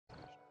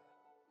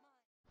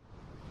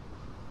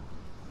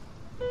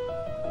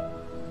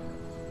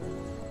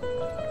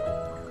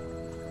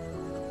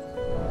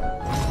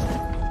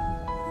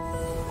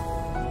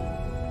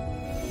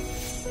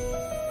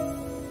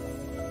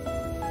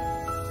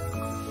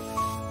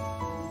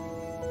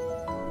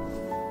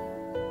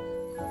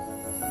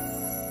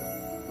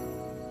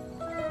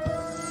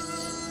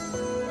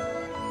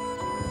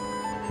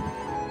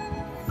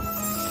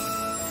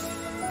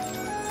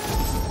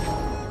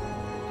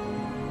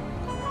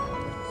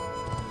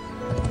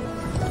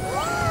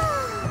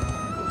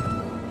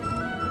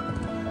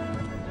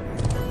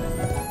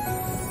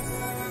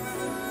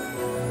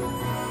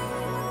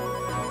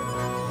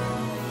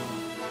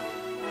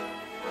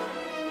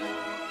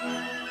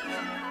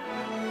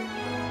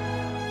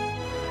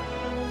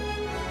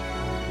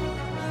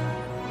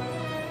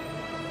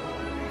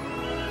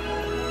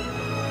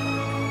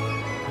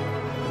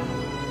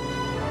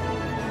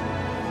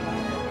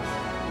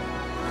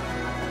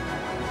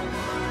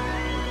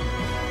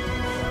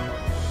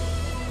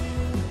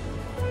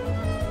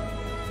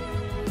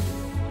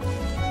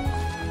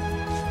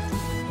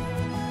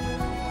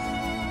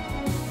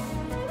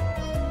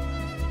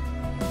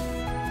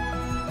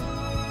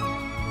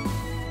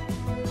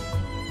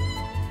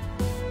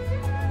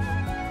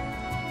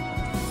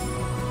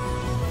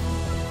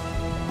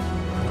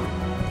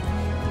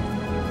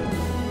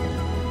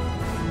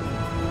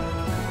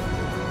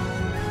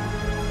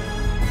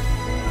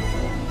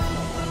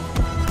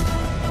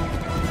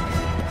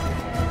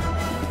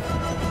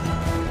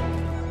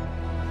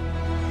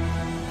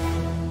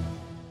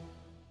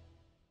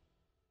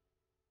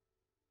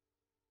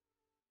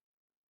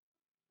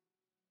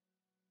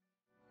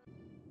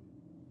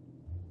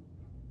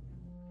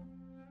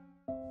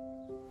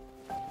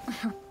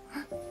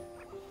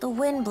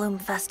Windbloom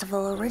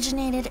festival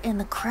originated in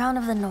the Crown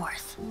of the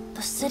North,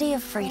 the City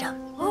of Freedom.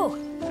 Oh,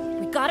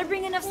 we gotta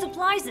bring enough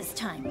supplies this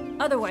time.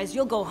 Otherwise,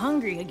 you'll go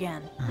hungry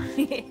again.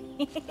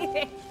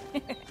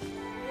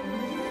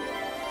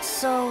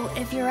 So,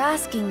 if you're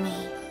asking me...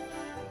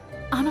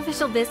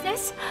 Unofficial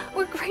business?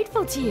 We're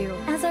grateful to you,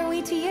 as are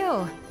we to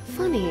you.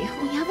 Funny,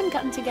 we haven't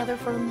gotten together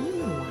for a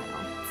little while.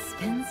 It's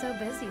been so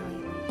busy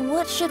lately.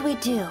 What should we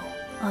do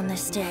on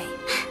this day?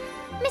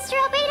 Mr.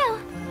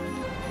 Albedo!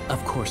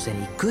 Of course,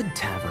 any good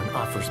tavern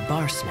offers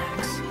bar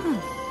snacks.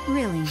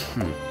 Really?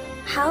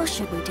 How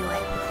should we do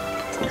it?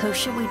 Who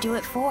should we do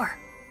it for?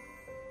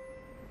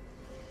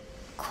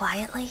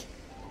 Quietly?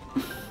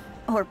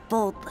 Or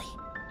boldly?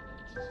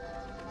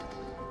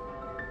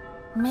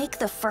 Make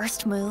the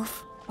first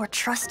move, or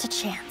trust a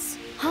chance.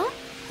 Huh?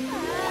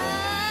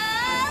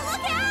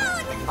 Look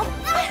out!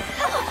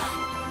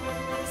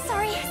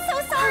 Sorry, so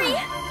sorry!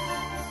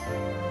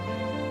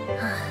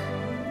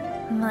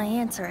 My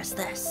answer is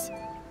this.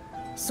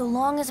 So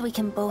long as we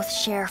can both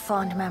share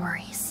fond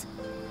memories.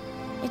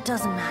 It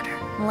doesn't matter.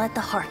 Let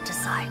the heart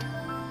decide.